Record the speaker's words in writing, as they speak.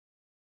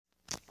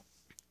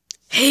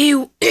Hey,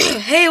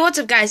 hey, what's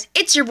up, guys?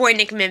 It's your boy,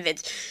 Nick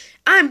Minvids.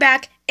 I'm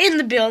back in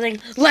the building.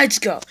 Let's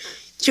go.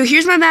 So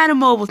here's my Madden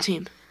mobile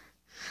team.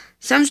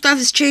 Some stuff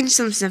has changed,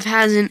 some stuff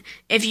hasn't.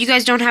 If you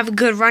guys don't have a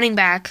good running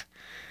back,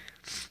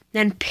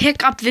 then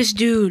pick up this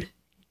dude.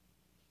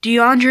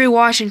 DeAndre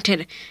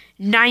Washington,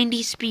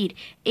 90 speed,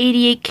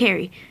 88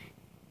 carry,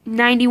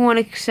 91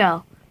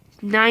 excel,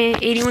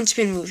 81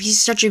 spin move. He's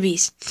such a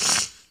beast.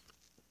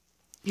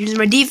 Here's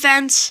my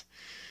defense.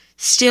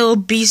 Still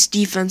beast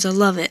defense. I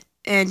love it.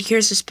 And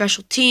here's the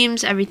special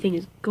teams. Everything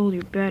is gold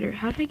or better.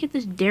 How did I get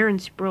this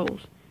Darren Sproles?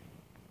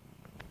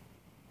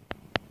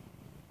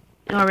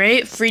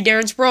 Alright, free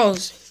Darren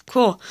Sproles.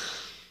 Cool.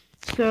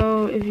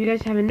 So, if you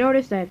guys haven't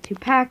noticed, I have 2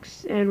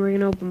 packs, and we're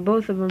going to open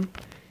both of them.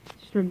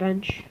 Just from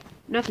bench.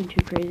 Nothing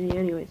too crazy,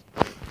 anyways.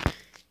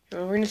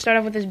 So we're going to start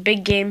off with this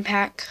big game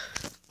pack.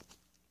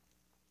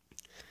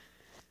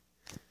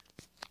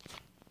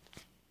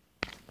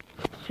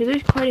 So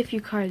there's quite a few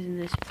cards in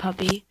this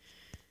puppy.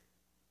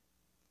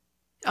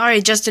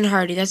 Alright, Justin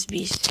Hardy, that's a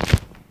beast.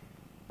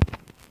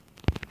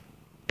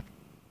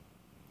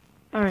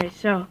 Alright,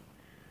 so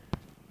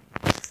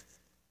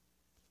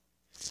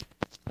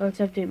let's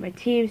update my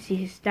team, see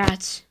his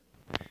stats.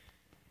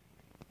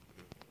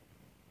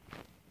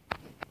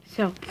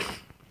 So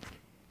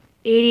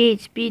 88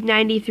 speed,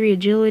 93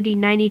 agility,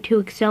 92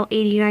 excel,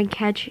 89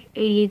 catch,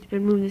 88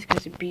 spin move. This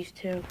guy's a beast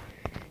too.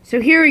 So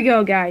here we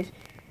go, guys.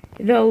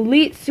 The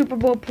elite Super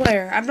Bowl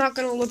player. I'm not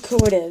gonna look who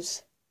it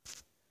is.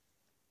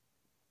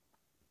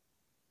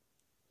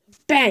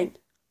 Bang!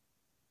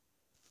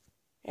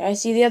 I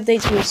see the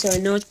updates here, so I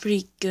know it's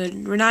pretty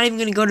good. We're not even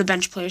going to go to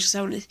bench players,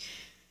 so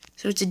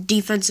it's a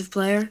defensive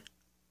player.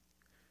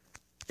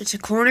 It's a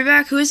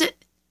cornerback. Who is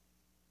it?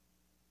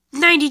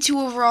 92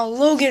 overall,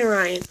 Logan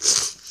Ryan.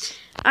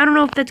 I don't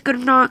know if that's good or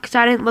not, because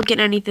I didn't look at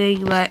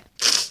anything, but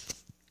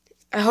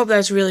I hope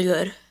that's really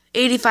good.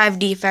 85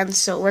 defense,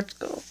 so let's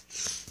go.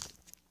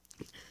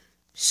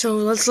 So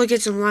let's look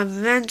at some live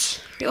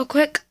events real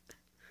quick.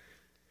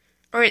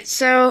 Alright,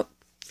 so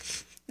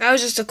that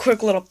was just a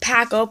quick little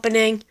pack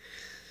opening.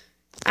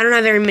 I don't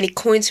have very many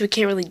coins, so we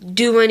can't really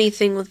do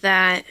anything with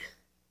that.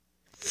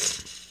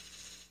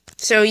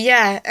 So,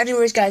 yeah.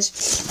 Anyways,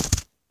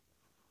 guys.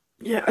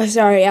 Yeah,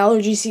 sorry,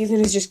 allergy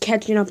season is just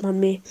catching up on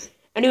me.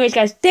 Anyways,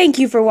 guys, thank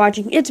you for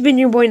watching. It's been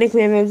your boy, Nick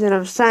Minvids, and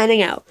I'm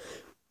signing out.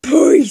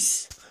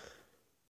 Peace!